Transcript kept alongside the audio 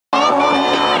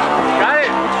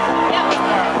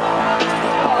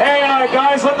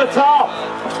the top.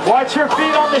 Watch your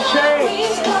feet on the shade.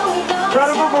 Try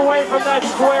to move away from that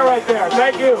square right there.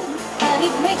 Thank you. And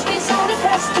it makes me so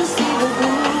depressed to see the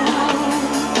blue.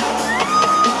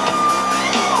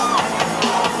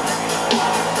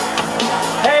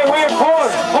 Hey, wait, pause.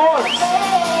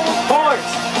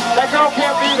 That girl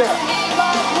can't be there.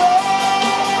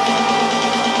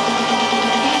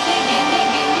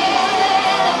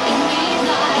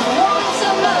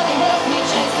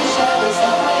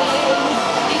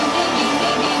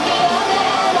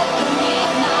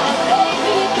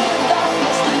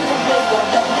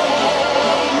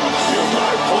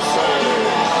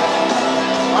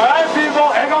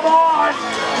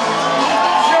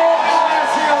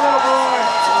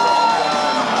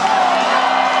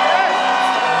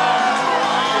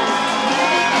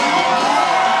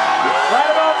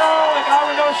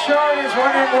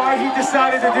 Wondering why he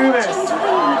decided to do this.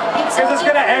 Because it's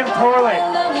going to end poorly.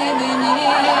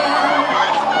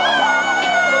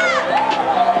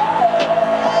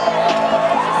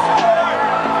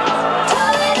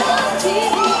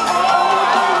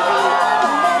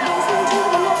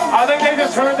 I think they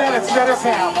just heard that at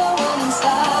Thunderdome.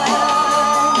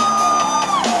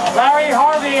 Larry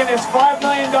Harvey and his $5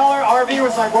 million RV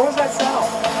was like, what was that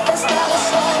sound?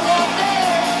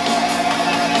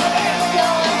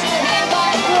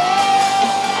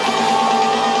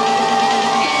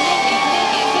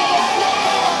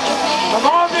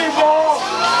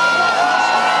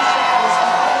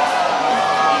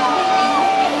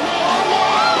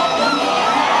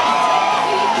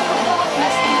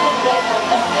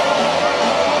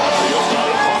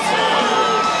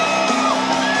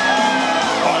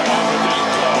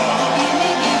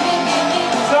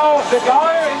 The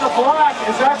guy in the black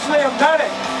is actually a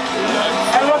medic.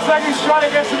 And it looks like he's trying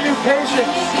to get some new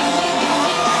patients.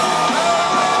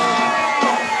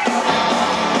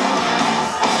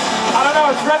 I don't know,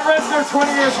 it's Red Reznor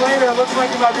 20 years later. It looks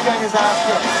like he might be getting his ass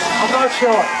kicked. I'm not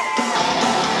sure.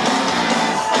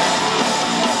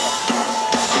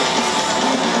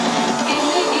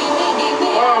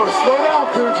 Whoa, slow down,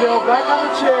 Cujo. Back on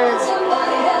the chains.